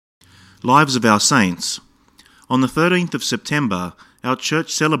Lives of our Saints. On the 13th of September, our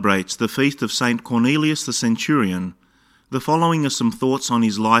church celebrates the feast of St. Cornelius the Centurion. The following are some thoughts on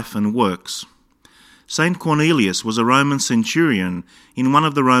his life and works. St. Cornelius was a Roman centurion in one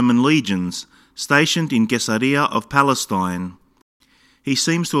of the Roman legions, stationed in Caesarea of Palestine. He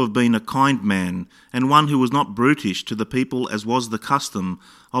seems to have been a kind man, and one who was not brutish to the people as was the custom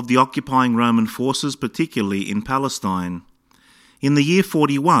of the occupying Roman forces, particularly in Palestine. In the year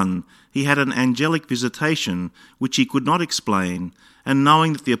 41, he had an angelic visitation which he could not explain, and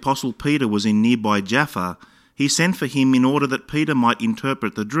knowing that the Apostle Peter was in nearby Jaffa, he sent for him in order that Peter might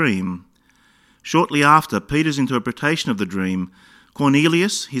interpret the dream. Shortly after Peter's interpretation of the dream,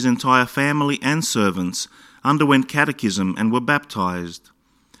 Cornelius, his entire family and servants underwent catechism and were baptized.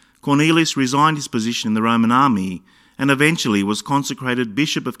 Cornelius resigned his position in the Roman army and eventually was consecrated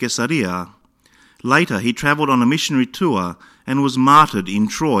Bishop of Caesarea. Later he travelled on a missionary tour and was martyred in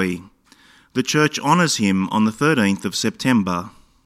Troy. The church honours him on the 13th of September.